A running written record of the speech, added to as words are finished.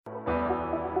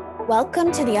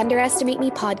Welcome to the Underestimate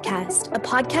Me podcast, a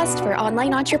podcast for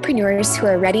online entrepreneurs who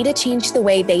are ready to change the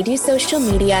way they do social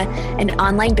media and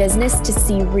online business to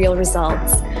see real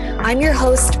results. I'm your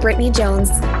host, Brittany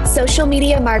Jones, social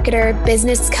media marketer,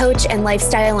 business coach, and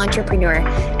lifestyle entrepreneur.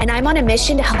 And I'm on a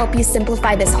mission to help you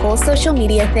simplify this whole social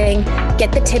media thing,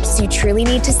 get the tips you truly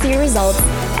need to see results,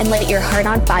 and light your heart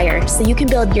on fire so you can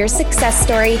build your success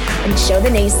story and show the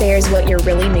naysayers what you're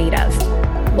really made of.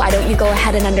 Why don't you go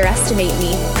ahead and underestimate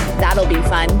me? That'll be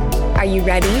fun. Are you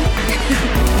ready?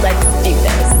 Let's do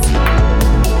this.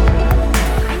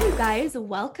 Hi, you guys.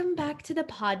 Welcome back to the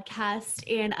podcast.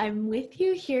 And I'm with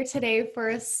you here today for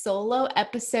a solo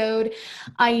episode.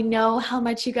 I know how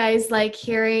much you guys like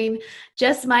hearing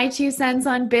just my 2 cents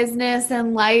on business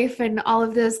and life and all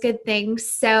of those good things.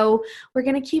 So we're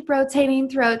going to keep rotating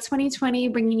throughout 2020,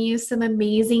 bringing you some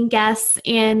amazing guests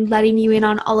and letting you in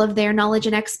on all of their knowledge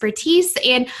and expertise.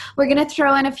 And we're going to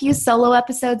throw in a few solo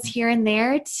episodes here and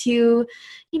there to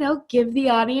give the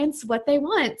audience what they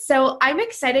want. So I'm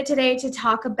excited today to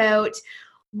talk about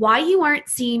why you aren't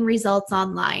seeing results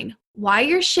online, why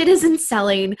your shit isn't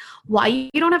selling, why you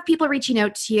don't have people reaching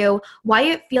out to you, why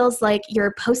it feels like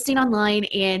you're posting online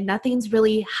and nothing's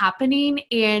really happening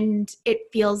and it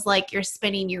feels like you're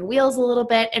spinning your wheels a little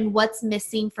bit, and what's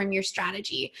missing from your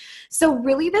strategy. So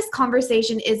really this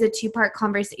conversation is a 2-part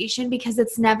conversation because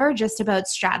it's never just about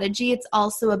strategy. It's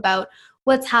also about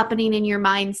what's happening in your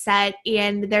mindset,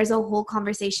 and there's a whole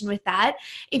conversation with that.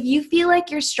 If you feel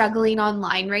like you're struggling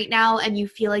online right now and you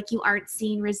feel like you aren't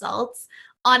seeing results,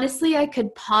 honestly, I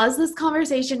could pause this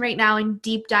conversation right now and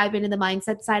deep dive into the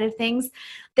mindset side of things.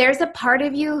 There's a part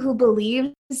of you who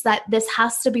believes that this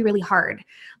has to be really hard.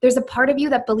 There's a part of you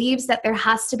that believes that there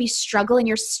has to be struggle in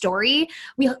your story.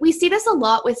 We see this a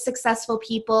lot with successful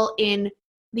people in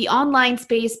the online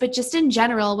space, but just in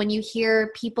general, when you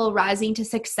hear people rising to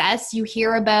success, you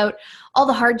hear about all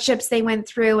the hardships they went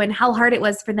through and how hard it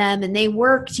was for them. And they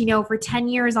worked, for 10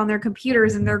 years on their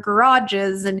computers in their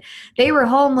garages, and they were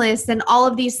homeless and all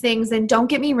of these things. And don't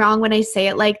get me wrong, when I say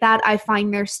it like that, I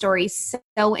find their stories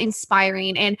so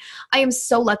inspiring. And I am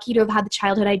so lucky to have had the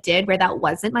childhood I did where that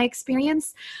wasn't my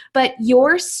experience. But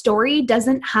your story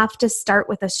doesn't have to start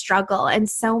with a struggle. And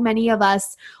so many of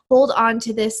us hold on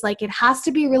to this like it has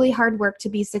to be really hard work to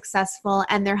be successful,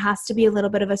 and there has to be a little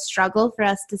bit of a struggle for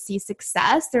us to see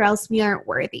success, or else we aren't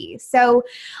worthy. So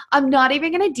I'm not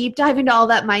even going to deep dive into all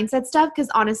that mindset stuff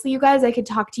because honestly, you guys, I could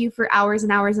talk to you for hours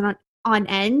and hours on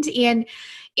end. And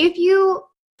if you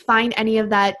find any of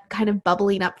that kind of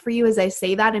bubbling up for you as I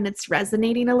say that and it's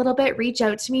resonating a little bit, reach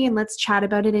out to me and let's chat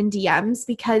about it in DMs,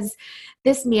 because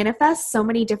this manifests so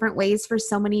many different ways for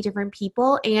so many different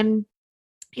people. And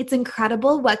it's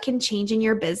incredible what can change in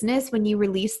your business when you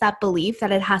release that belief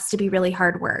that it has to be really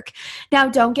hard work. Now,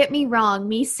 don't get me wrong.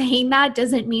 Me saying that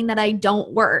doesn't mean that I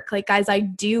don't work. Like, guys, I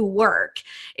do work.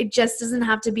 It just doesn't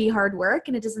have to be hard work,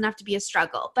 and it doesn't have to be a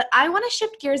struggle. But I want to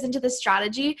shift gears into the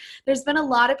strategy. There's been a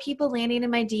lot of people landing in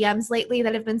my DMs lately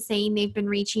that have been saying they've been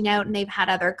reaching out and they've had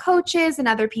other coaches and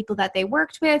other people that they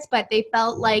worked with, but they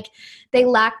felt like they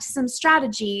lacked some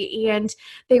strategy and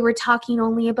they were talking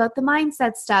only about the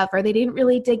mindset stuff, or they didn't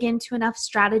really dig into enough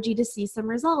strategy to see some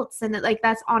results. And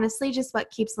that's honestly just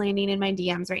what keeps landing in my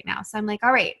DMs right now. So I'm like,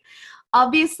 all right,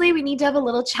 obviously we need to have a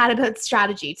little chat about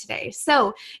strategy today.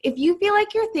 So if you feel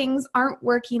like your things aren't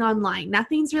working online,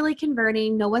 nothing's really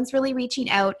converting, no one's really reaching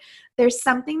out, there's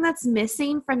something that's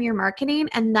missing from your marketing,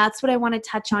 and that's what I want to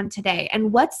touch on today.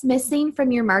 And what's missing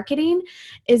from your marketing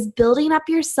is building up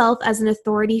yourself as an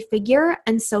authority figure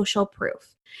and social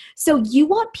proof. So you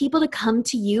want people to come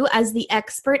to you as the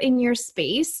expert in your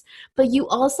space, but you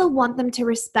also want them to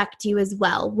respect you as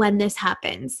well when this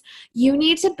happens. You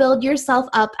need to build yourself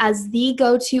up as the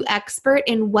go-to expert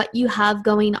in what you have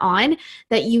going on,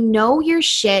 that you know your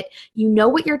shit, you know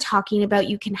what you're talking about,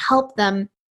 you can help them.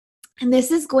 And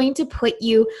this is going to put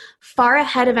you far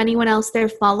ahead of anyone else they're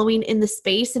following in the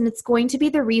space, and it's going to be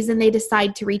the reason they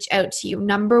decide to reach out to you.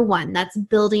 Number 1, that's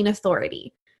building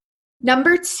authority.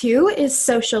 Number 2 is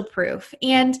social proof.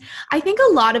 And I think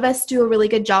a lot of us do a really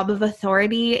good job of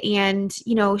authority and,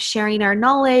 sharing our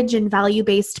knowledge and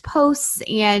value-based posts.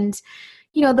 And,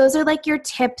 those are like your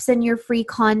tips and your free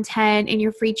content and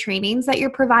your free trainings that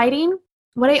you're providing.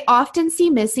 What I often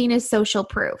see missing is social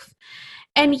proof.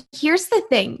 And here's the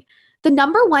thing. The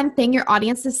number 1 thing your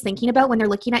audience is thinking about when they're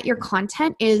looking at your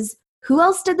content is, who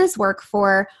else did this work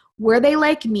for? Were they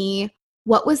like me?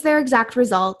 What was their exact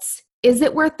results? Is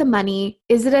it worth the money?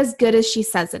 Is it as good as she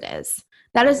says it is?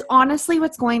 That is honestly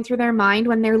what's going through their mind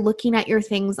when they're looking at your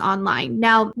things online.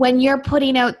 Now, when you're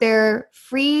putting out their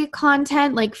free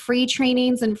content, like free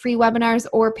trainings and free webinars,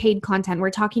 or paid content, we're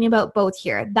talking about both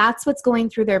here. That's what's going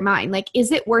through their mind. Like,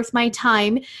 is it worth my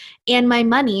time and my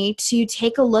money to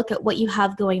take a look at what you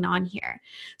have going on here?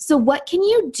 So what can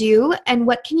you do and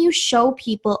what can you show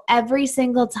people every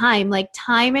single time, like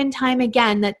time and time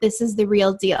again, that this is the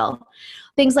real deal?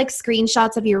 Things like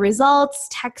screenshots of your results,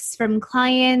 texts from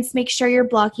clients. Make sure you're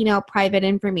blocking out private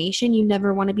information. You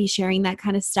never want to be sharing that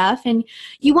kind of stuff. And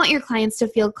you want your clients to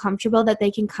feel comfortable that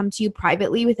they can come to you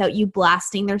privately without you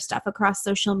blasting their stuff across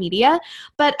social media.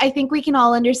 But I think we can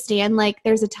all understand, like,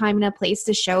 there's a time and a place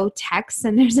to show texts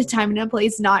and there's a time and a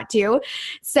place not to.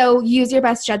 So use your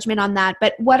best judgment on that.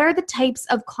 But what are the types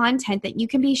of content that you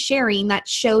can be sharing that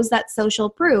shows that social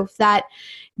proof that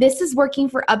this is working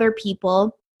for other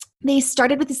people? They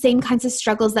started with the same kinds of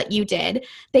struggles that you did.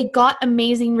 They got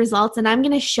amazing results, and I'm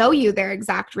going to show you their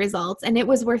exact results, and it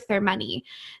was worth their money.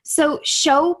 So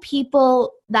show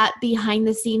people that behind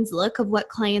the scenes look of what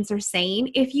clients are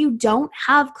saying. If you don't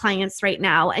have clients right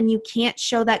now and you can't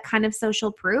show that kind of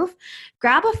social proof,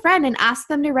 grab a friend and ask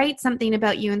them to write something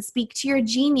about you and speak to your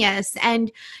genius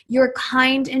and your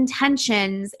kind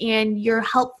intentions and your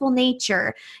helpful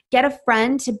nature. Get a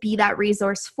friend to be that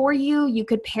resource for you. You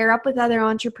could pair up with other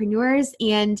entrepreneurs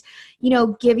and,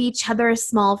 give each other a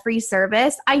small free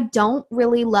service. I don't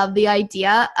really love the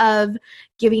idea of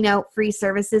giving out free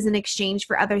services in exchange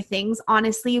for other things.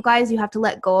 Honestly, you guys, you have to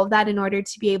let go of that in order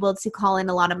to be able to call in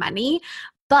a lot of money.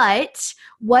 But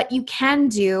what you can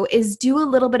do is do a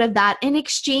little bit of that in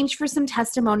exchange for some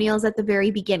testimonials at the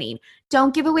very beginning.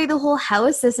 Don't give away the whole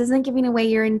house. This isn't giving away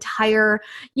your entire,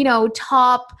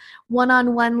 top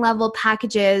one-on-one level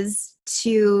packages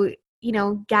to,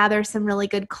 gather some really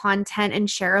good content and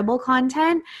shareable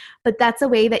content. But that's a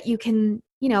way that you can,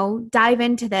 dive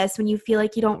into this when you feel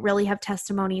like you don't really have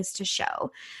testimonies to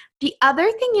show. The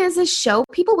other thing is show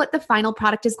people what the final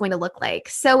product is going to look like.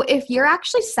 So if you're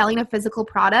actually selling a physical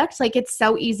product, like, it's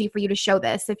so easy for you to show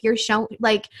this. If you're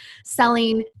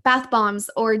selling bath bombs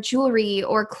or jewelry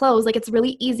or clothes, like, it's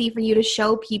really easy for you to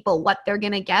show people what they're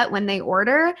going to get when they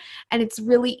order. And it's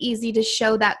really easy to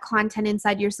show that content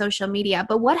inside your social media.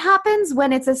 But what happens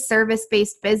when it's a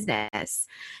service-based business?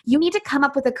 You need to come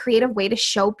up with a creative way to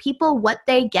show people what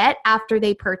they get after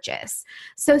they purchase.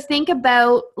 So think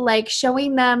about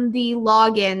showing them the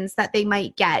logins that they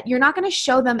might get. You're not going to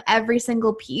show them every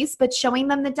single piece, but showing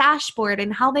them the dashboard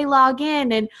and how they log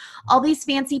in and all these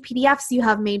fancy PDFs you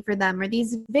have made for them or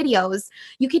these videos.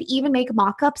 You could even make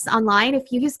mock-ups online.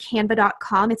 If you use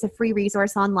canva.com, it's a free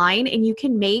resource online, and you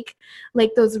can make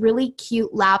those really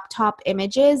cute laptop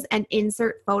images and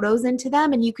insert photos into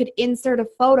them. And you could insert a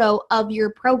photo of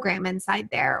your program inside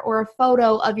there or a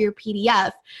photo of your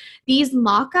PDF. These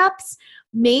mock-ups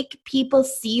make people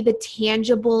see the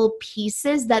tangible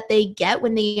pieces that they get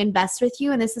when they invest with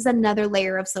you. And this is another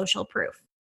layer of social proof.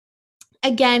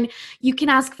 Again, you can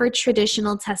ask for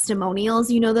traditional testimonials,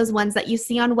 those ones that you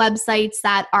see on websites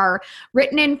that are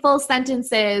written in full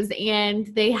sentences and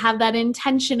they have that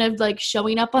intention of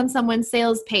showing up on someone's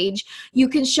sales page. You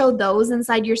can show those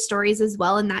inside your stories as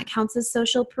well, and that counts as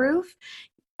social proof.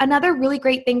 Another really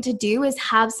great thing to do is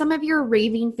have some of your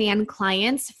raving fan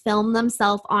clients film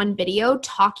themselves on video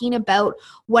talking about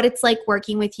what it's like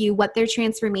working with you, what their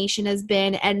transformation has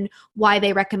been, and why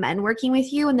they recommend working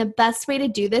with you. And the best way to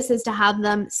do this is to have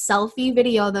them selfie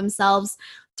video themselves,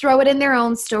 throw it in their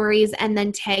own stories, and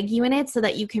then tag you in it so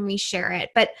that you can reshare it.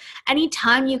 But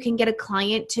anytime you can get a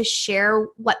client to share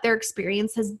what their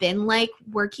experience has been like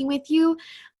working with you,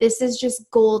 this is just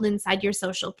gold inside your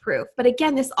social proof. But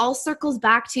again, this all circles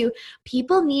back to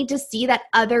people need to see that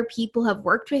other people have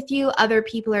worked with you, other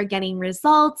people are getting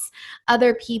results,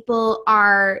 other people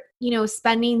are,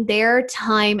 spending their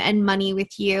time and money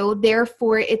with you.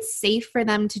 Therefore, it's safe for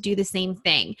them to do the same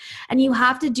thing. And you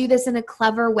have to do this in a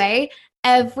clever way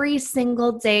every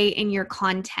single day in your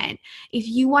content. If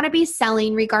you want to be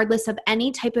selling, regardless of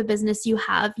any type of business you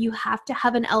have to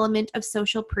have an element of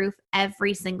social proof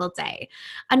every single day.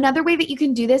 Another way that you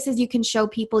can do this is you can show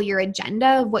people your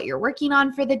agenda of what you're working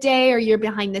on for the day, or you're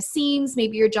behind the scenes.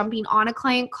 Maybe you're jumping on a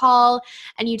client call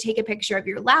and you take a picture of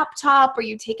your laptop, or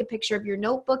you take a picture of your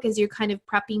notebook as you're kind of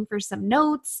prepping for some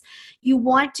notes. You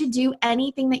want to do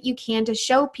anything that you can to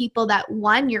show people that,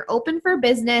 one, you're open for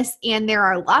business and there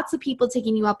are lots of people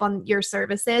taking you up on your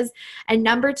services, and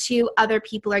number two, other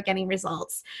people are getting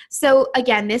results. So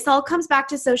again, this all comes back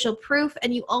to social proof,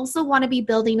 and you also want to be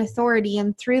building authority,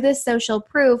 and through this social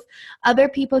proof, other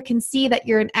people can see that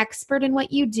you're an expert in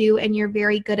what you do and you're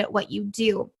very good at what you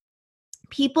do.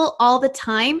 People all the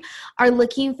time are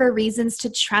looking for reasons to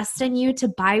trust in you, to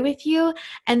buy with you.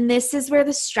 And this is where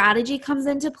the strategy comes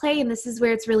into play. And this is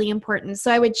where it's really important.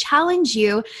 So I would challenge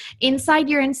you inside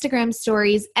your Instagram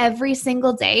stories every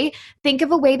single day. Think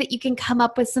of a way that you can come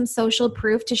up with some social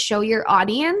proof to show your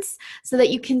audience so that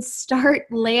you can start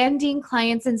landing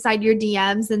clients inside your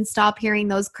DMs and stop hearing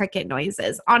those cricket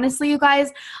noises. Honestly, you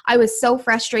guys, I was so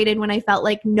frustrated when I felt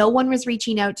like no one was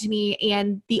reaching out to me,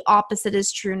 and the opposite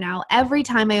is true now. Every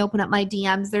time I open up my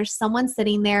DMs, there's someone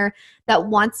sitting there that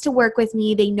wants to work with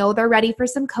me. They know they're ready for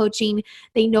some coaching.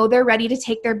 They know they're ready to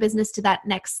take their business to that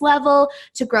next level,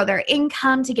 to grow their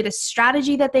income, to get a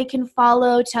strategy that they can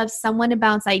follow, to have someone to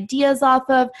bounce ideas off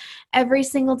of. Every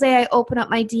single day I open up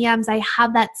my DMs, I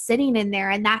have that sitting in there,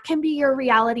 and that can be your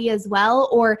reality as well,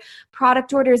 or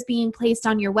product orders being placed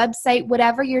on your website.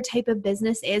 Whatever your type of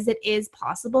business is, it is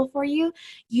possible for you.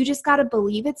 You just got to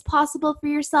believe it's possible for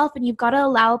yourself, and you've got to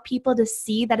allow people to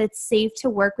see that it's safe to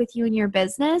work with you in your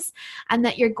business and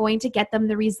that you're going to get them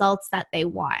the results that they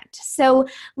want. So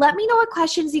let me know what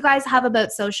questions you guys have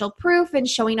about social proof and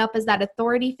showing up as that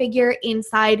authority figure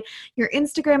inside your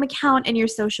Instagram account and your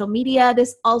social media.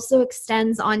 This also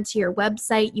extends onto your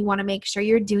website. You want to make sure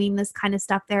you're doing this kind of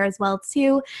stuff there as well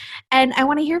too. And I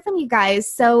want to hear from you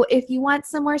guys. So if you want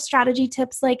some more strategy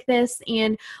tips like this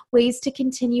and ways to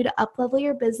continue to up-level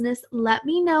your business, let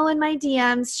me know in my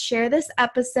DMs. Share this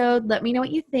episode. Let me know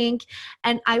what you think.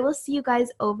 And I will see you guys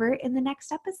over in the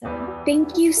next episode.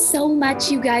 Thank you so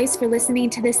much, you guys, for listening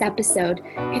to this episode.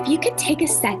 If you could take a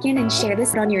second and share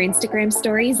this on your Instagram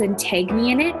stories and tag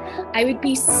me in it, I would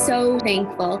be so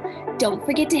thankful. Don't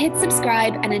forget to hit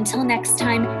subscribe. And until next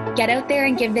time, get out there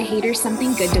and give the haters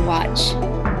something good to watch.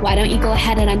 Why don't you go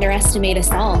ahead and underestimate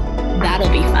us all?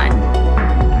 That'll be fun.